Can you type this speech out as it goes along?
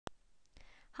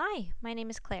Hi, my name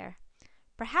is Claire.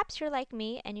 Perhaps you're like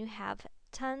me and you have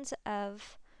tons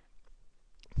of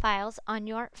files on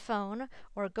your phone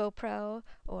or GoPro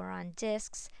or on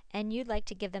disks, and you'd like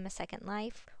to give them a second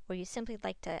life, or you simply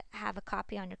like to have a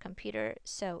copy on your computer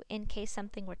so in case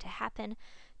something were to happen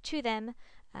to them,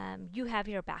 you have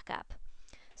your backup.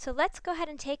 So let's go ahead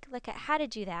and take a look at how to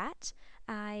do that.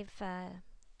 I've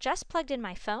just plugged in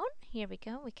my phone. Here we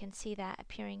go. We can see that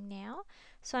appearing now.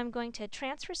 So I'm going to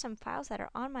transfer some files that are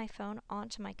on my phone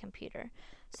onto my computer.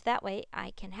 So that way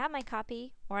I can have my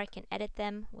copy or I can edit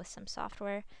them with some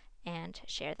software and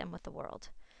share them with the world.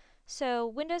 So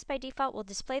Windows by default will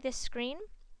display this screen,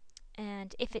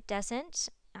 and if it doesn't,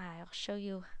 I'll show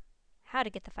you how to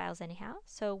get the files anyhow.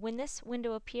 So when this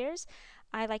window appears,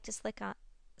 I like to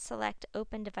select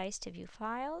Open Device to view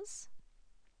files.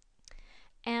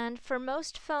 And for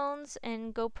most phones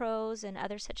and GoPros and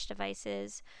other such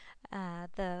devices,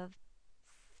 the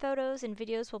photos and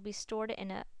videos will be stored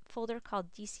in a folder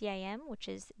called DCIM, which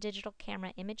is Digital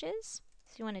Camera Images.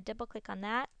 So you want to double click on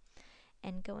that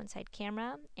and go inside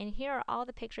Camera. And here are all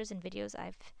the pictures and videos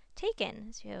I've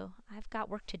taken. So I've got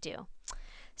work to do.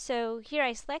 So here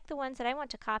I select the ones that I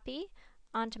want to copy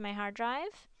onto my hard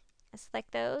drive. I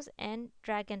select those and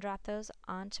drag and drop those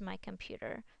onto my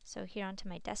computer. So here onto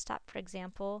my desktop, for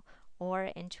example,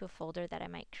 or into a folder that I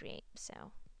might create.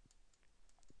 So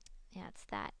that's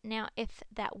that. Now, if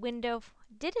that window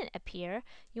didn't appear,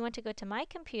 you want to go to My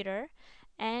Computer,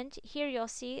 and here you'll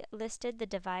see listed the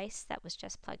device that was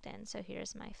just plugged in. So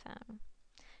here's my phone.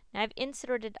 Now, I've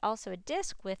inserted also a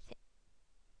disk with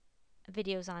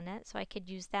videos on it, so I could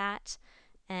use that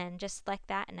and just select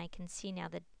that, and I can see now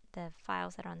the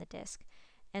files that are on the disk,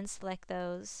 and select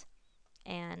those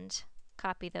and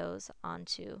copy those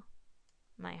onto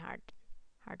my hard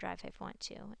drive if I want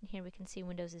to. And here we can see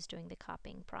Windows is doing the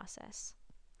copying process.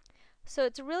 So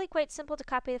it's really quite simple to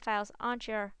copy the files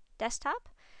onto your desktop,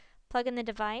 plug in the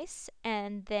device,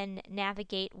 and then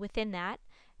navigate within that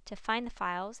to find the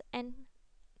files and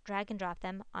drag and drop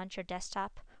them onto your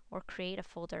desktop or create a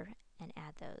folder and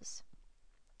add those.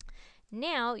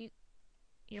 Now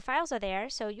your files are there,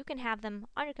 so you can have them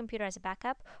on your computer as a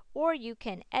backup, or you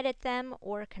can edit them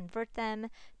or convert them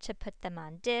to put them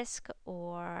on disk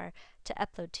or to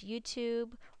upload to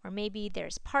YouTube, or maybe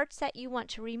there's parts that you want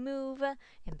to remove,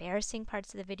 embarrassing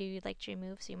parts of the video you'd like to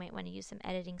remove, so you might want to use some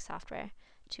editing software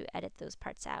to edit those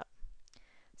parts out.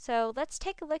 So let's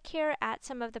take a look here at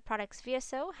some of the products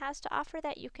VSO has to offer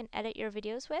that you can edit your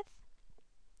videos with.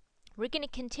 We're going to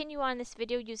continue on this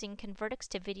video using Convertix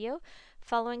to video,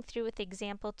 following through with the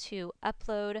example to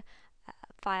upload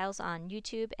files on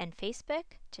YouTube and Facebook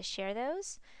to share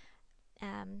those.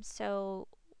 So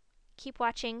keep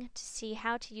watching to see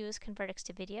how to use Convertix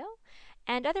to video.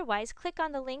 And otherwise, click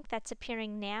on the link that's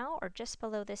appearing now or just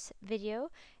below this video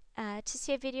to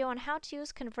see a video on how to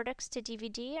use Convertix to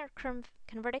DVD or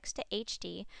Convertix to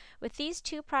HD. With these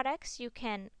two products, you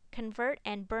can convert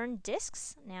and burn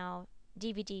discs. Now,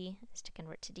 DVD is to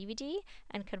convert to DVD,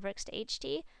 and Convertix to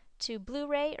HD to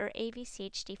Blu-ray or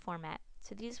AVCHD format.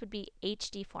 So these would be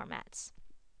HD formats,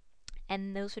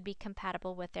 and those would be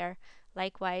compatible with their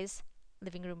likewise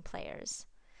living room players.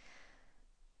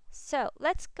 So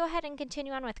let's go ahead and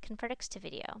continue on with Convertix to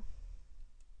video.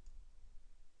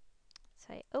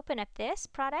 So I open up this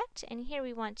product, and here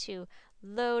we want to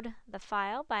load the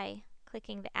file by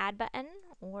clicking the Add button,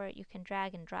 or you can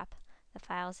drag and drop the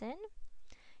files in.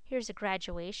 Here's a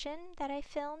graduation that I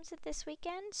filmed this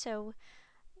weekend, so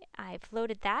I've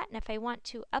loaded that, and if I want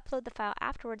to upload the file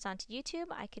afterwards onto YouTube,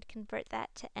 I could convert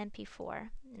that to MP4.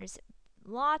 There's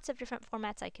lots of different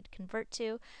formats I could convert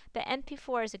to, but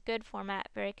MP4 is a good format,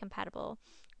 very compatible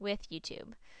with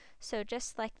YouTube. So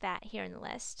just like that here in the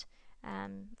list.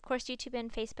 Of course, YouTube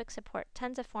and Facebook support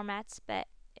tons of formats, but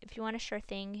if you want a sure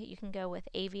thing, you can go with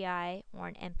AVI or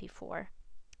an MP4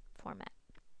 format.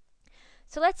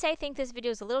 So let's say I think this video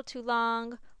is a little too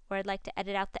long, or I'd like to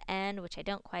edit out the end, which I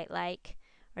don't quite like,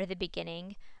 or the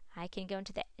beginning. I can go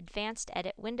into the Advanced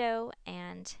Edit window,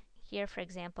 and here, for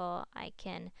example, I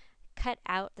can cut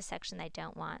out the section I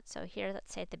don't want. So here,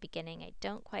 let's say at the beginning, I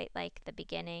don't quite like the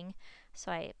beginning,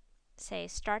 so I say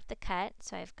Start the Cut.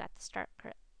 So I've got the Start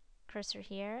cursor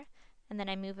here, and then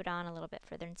I move it on a little bit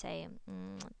further and say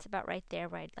it's about right there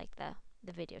where I'd like the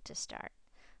video to start.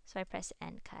 So I press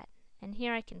End Cut. And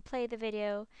here I can play the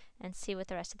video and see what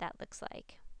the rest of that looks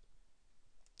like.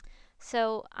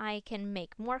 So I can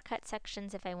make more cut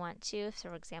sections if I want to. So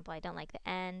for example, I don't like the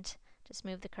end, just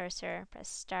move the cursor, press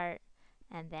Start,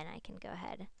 and then I can go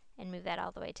ahead and move that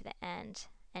all the way to the end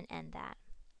and end that.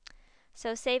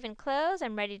 So save and close,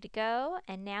 I'm ready to go,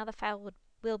 and now the file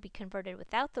will be converted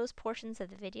without those portions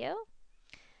of the video.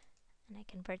 And I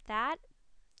convert that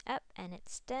up and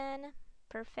it's done.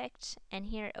 Perfect. And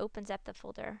here it opens up the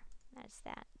folder. That's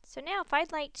that. So now if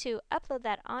I'd like to upload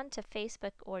that onto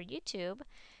Facebook or YouTube,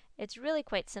 it's really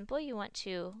quite simple. You want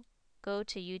to go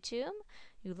to YouTube,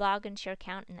 you log into your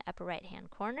account in the upper right hand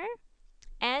corner,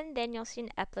 and then you'll see an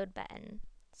upload button.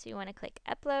 So you want to click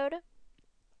upload,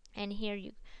 and here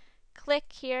you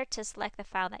click here to select the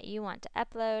file that you want to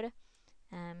upload.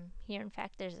 Here in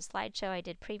fact there's a slideshow I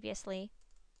did previously.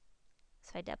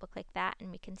 So I double click that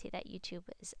and we can see that YouTube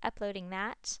is uploading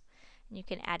that. And you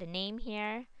can add a name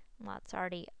here. Well, it's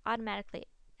already automatically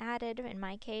added, in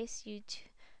my case,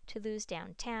 Toulouse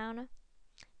Downtown.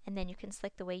 And then you can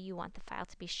select the way you want the file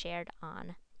to be shared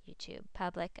on YouTube: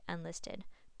 public, unlisted,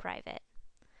 private.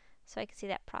 So I can see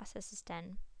that process is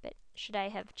done. But should I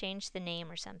have changed the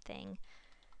name or something,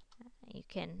 you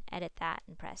can edit that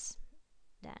and press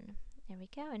done. There we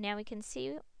go. And now we can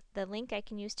see the link I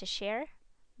can use to share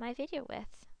my video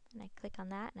with. And I click on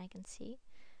that and I can see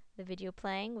the video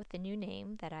playing with the new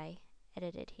name that I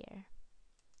edited here.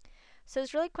 So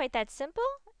it's really quite that simple.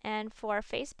 And for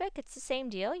Facebook, it's the same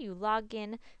deal. You log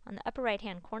in on the upper right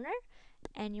hand corner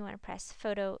and you want to press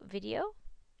photo video.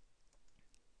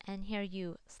 And here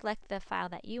you select the file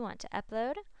that you want to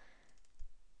upload.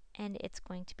 And it's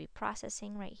going to be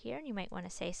processing right here. And you might want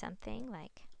to say something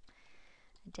like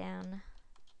down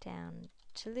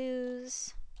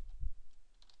Toulouse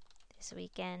this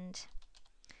weekend.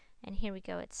 And here we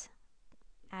go, it's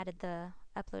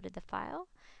uploaded the file.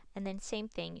 And then same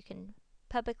thing, you can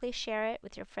publicly share it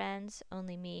with your friends,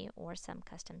 only me, or some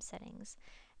custom settings.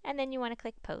 And then you want to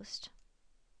click post.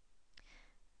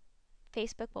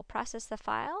 Facebook will process the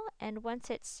file, and once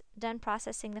it's done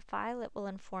processing the file, it will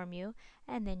inform you,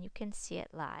 and then you can see it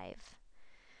live.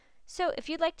 So if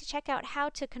you'd like to check out how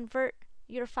to convert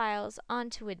your files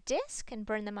onto a disk and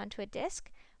burn them onto a disk,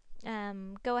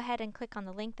 go ahead and click on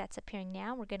the link that's appearing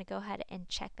now. We're going to go ahead and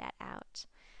check that out.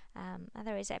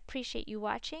 Otherwise, I appreciate you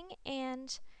watching,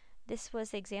 and this was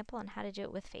the example on how to do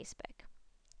it with Facebook.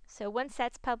 So once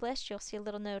that's published, you'll see a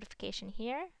little notification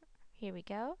here. Here we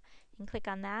go. You can click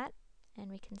on that,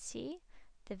 and we can see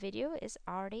the video is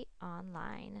already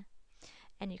online.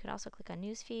 And you can also click on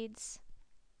news feeds,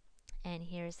 and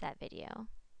here's that video.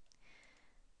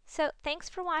 So thanks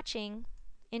for watching.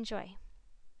 Enjoy.